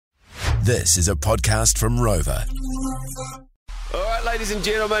This is a podcast from Rover. All right, ladies and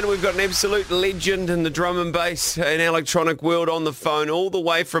gentlemen, we've got an absolute legend in the drum and bass and electronic world on the phone, all the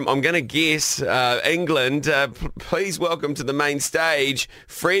way from, I'm going to guess, England. Please welcome to the main stage,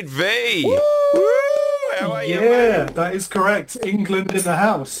 Fred V. Woo! Woo! How are you, Yeah, mate? that is correct. England in the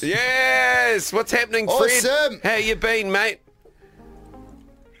house. Yes! What's happening, Fred? Awesome. How you been, mate?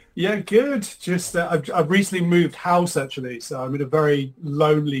 Yeah, good. Just I've recently moved house actually, so I'm in a very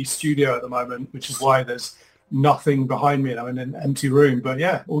lonely studio at the moment, which is why there's nothing behind me and I'm in an empty room. But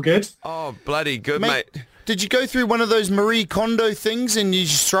yeah, all good. Oh, bloody good, mate. Did you go through one of those Marie Kondo things and you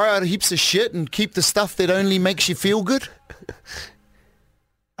just throw out heaps of shit and keep the stuff that only makes you feel good?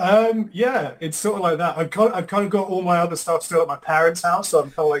 Yeah, it's sort of like that. I've kind of got all my other stuff still at my parents' house, so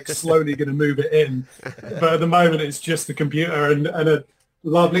I'm kind of like slowly going to move it in. But at the moment, it's just the computer and a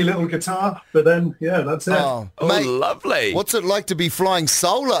lovely little guitar. But then, yeah, that's it. Oh, mate, lovely. what's it like to be flying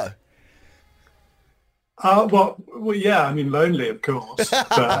solo? Well, yeah, I mean, lonely, of course,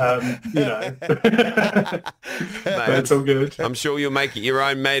 but, you know, but it's all good. I'm sure you'll make it your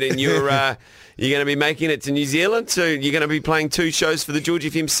own, mate, and you're going to be making it to New Zealand. So you're going to be playing 2 shows for the George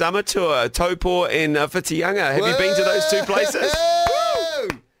FM Summer Tour, Taupō and Whitianga. Have you been to those 2 places?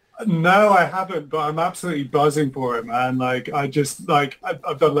 No, I haven't, but I'm absolutely buzzing for it, man. Like, I've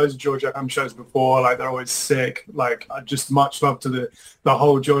done loads of George FM shows before. Like, they're always sick. Like, I just much love to the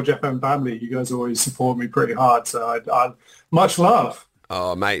whole George FM family. You guys always support me pretty hard, so I much love.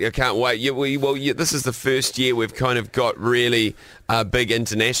 Oh, mate, I can't wait. This is the first year we've kind of got really big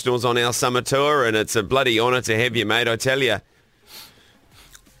internationals on our summer tour, and it's a bloody honour to have you, mate, I tell you.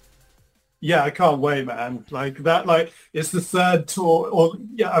 Yeah, I can't wait, man. Like that, like it's the 3rd tour, or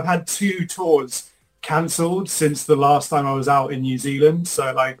yeah, I've had 2 tours cancelled since the last time I was out in New Zealand.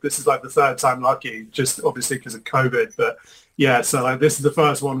 So like this is like the 3rd time lucky, just obviously because of COVID. But yeah, so like this is the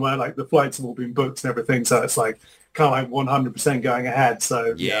first one where like the flights have all been booked and everything. So it's like kind of like 100% going ahead.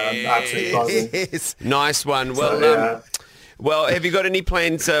 So yeah, I'm absolutely buzzing. Nice one. So, Well, yeah. well, have you got any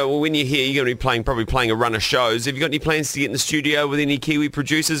plans? When you're here, you're going to be probably playing a run of shows. Have you got any plans to get in the studio with any Kiwi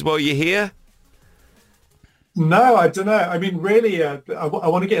producers while you're here? No, I don't know. I mean, really, I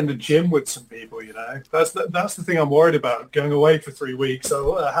want to get in the gym with some people, you know. That's the thing I'm worried about. Going away for 3 weeks,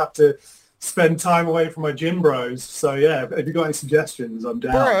 I have to spend time away from my gym bros. So, yeah, if you got any suggestions, I'm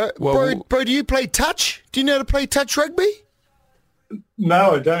down. Bro, do you play touch? Do you know how to play touch rugby?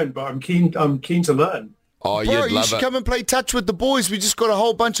 No, I don't, but I'm keen to learn. Oh, Bro, you'd you love should it. come and play touch with the boys. We just got a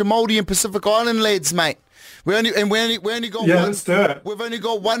whole bunch of Māori and Pacific Island lads, mate. We only got Yeah, one. let's do it. We've only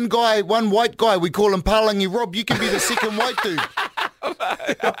got one guy, one white guy. We call him Palangi Rob. You can be the second white dude.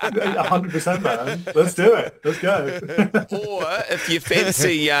 100%, man. Let's do it. Let's go. Or if you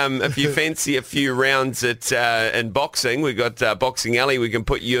fancy a few rounds at in boxing, we've got Boxing Alley. We can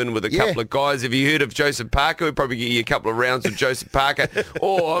put you in with a couple of guys. Have you heard of Joseph Parker? We'll probably get you a couple of rounds with Joseph Parker.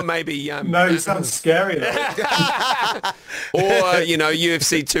 Or maybe No, you sound scary, though. or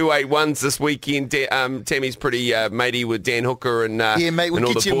UFC 281s this weekend. Tammy's pretty matey with Dan Hooker and Yeah, mate, we'll and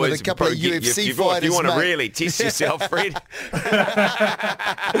all get the you in with boys. a couple of Probably get UFC if fighters, you want to mate. really test yourself, Fred.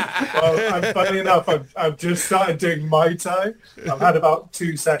 Well, funny enough, I've just started doing Muay Thai. I've had about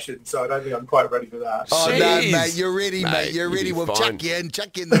 2 sessions, so I don't think I'm quite ready for that. Oh, no, Jeez. mate, you're ready, mate. You're you'll ready. be We'll fine. chuck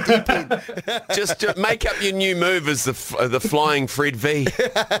you in the deep end. Just make up your new move as the flying Fred V.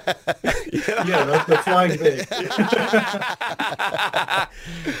 Yeah, the flying V.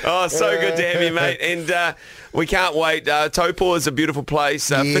 Oh, so good to have you, mate. And we can't wait. Taupō is a beautiful place.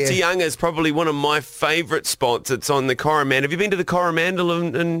 Whitianga is probably one of my favourite spots. It's on the Coromandel. Have you been to the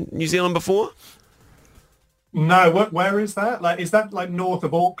Coromandel in New Zealand before? No, where is that? Like, is that like north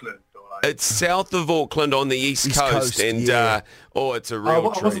of Auckland? Or like... It's south of Auckland on the east coast. And yeah. It's a real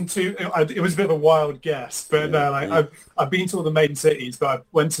I treat. wasn't too. It was a bit of a wild guess, but no, like I've been to all the main cities, but I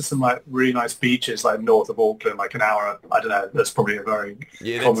went to some like really nice beaches, like north of Auckland, like an hour. I don't know. That's probably a very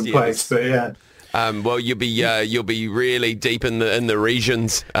common place, but yeah. Well, you'll be really deep in the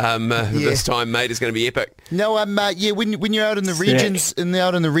regions this time, mate. It's going to be epic. No, when you're out in the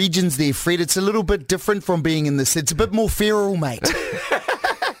regions, there, Fred, it's a little bit different from being in the city. It's a bit more feral, mate.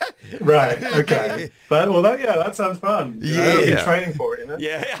 Right. Okay. But that sounds fun. I've been training for it. You know?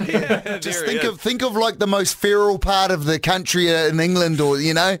 Yeah. Just think of like the most feral part of the country in England, or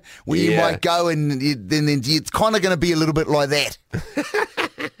where you might go, and then it's kind of going to be a little bit like that.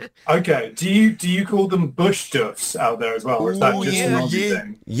 Okay. Do you call them bush duffs out there as well, or is that just an Aussie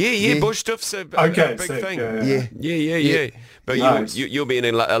thing? Yeah. Bush stuff's a big sick, thing. yeah. But Nice. you'll be in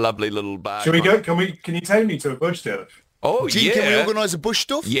a lovely little bar. Should we go? Can you take me to a bush duff? Oh, Gee, yeah. can we organise a bush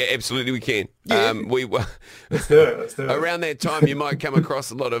stuff? Yeah, absolutely we can. Yeah. Let's do it. Let's do it. Around that time, you might come across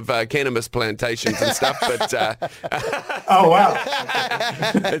a lot of cannabis plantations and stuff, but Oh, wow.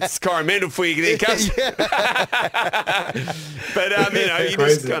 it's Coromandel for you there, cuz. But,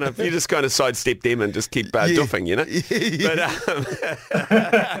 you just kind of sidestep them and just keep doofing, you know?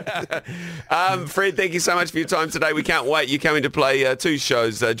 But, Fred, thank you so much for your time today. We can't wait. You're coming to play 2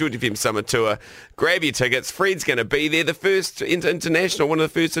 shows, George FM Summer Tour. Grab your tickets. Fred's going to be there. The first international, one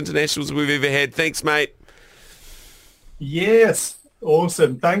of the first internationals we've ever had. Thanks, mate. Yes.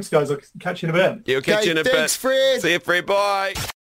 Awesome. Thanks, guys. I'll catch you in a bit. Yeah, we'll catch you in a bit. Thanks, Fred. See you, Fred. Bye.